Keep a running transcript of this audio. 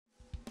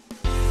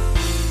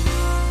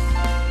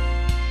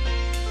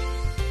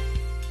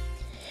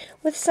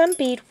With some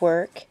bead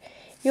work,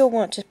 you'll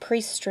want to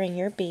pre-string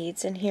your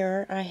beads, and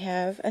here I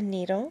have a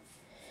needle.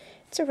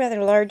 It's a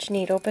rather large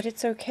needle, but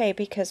it's okay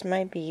because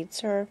my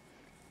beads are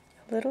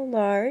a little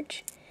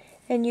large,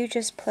 and you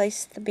just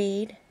place the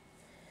bead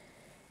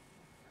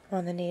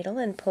on the needle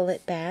and pull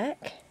it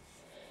back.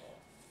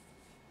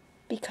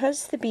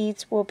 Because the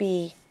beads will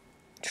be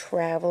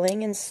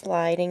traveling and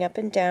sliding up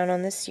and down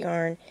on this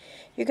yarn,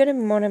 you're going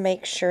to want to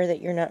make sure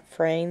that you're not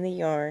fraying the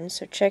yarn,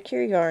 so check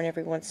your yarn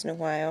every once in a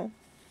while.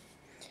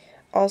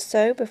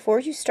 Also, before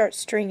you start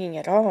stringing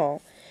at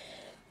all,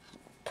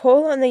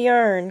 pull on the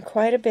yarn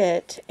quite a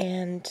bit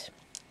and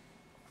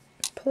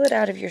pull it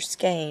out of your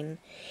skein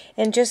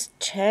and just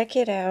check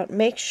it out.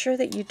 Make sure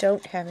that you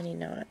don't have any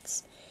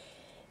knots.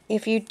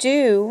 If you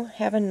do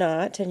have a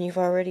knot and you've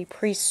already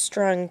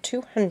pre-strung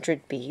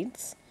 200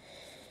 beads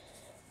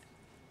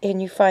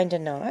and you find a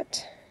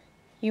knot,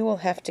 you will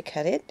have to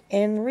cut it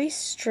and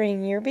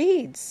restring your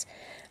beads.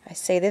 I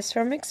say this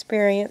from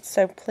experience,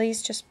 so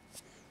please just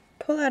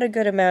pull out a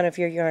good amount of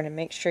your yarn and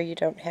make sure you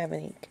don't have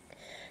any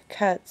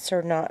cuts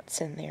or knots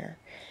in there.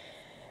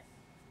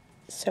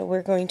 So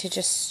we're going to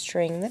just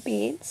string the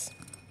beads,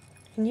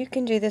 and you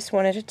can do this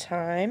one at a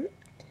time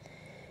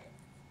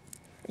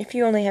if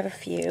you only have a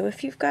few.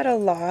 If you've got a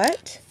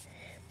lot,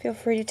 feel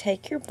free to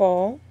take your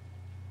bowl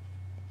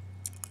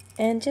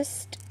and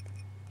just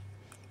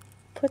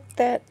put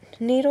that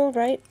needle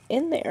right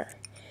in there,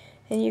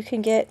 and you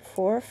can get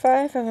 4 or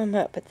 5 of them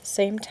up at the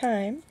same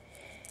time,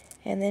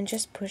 and then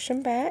just push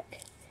them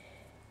back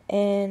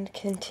and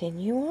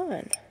continue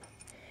on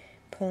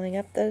pulling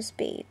up those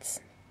beads.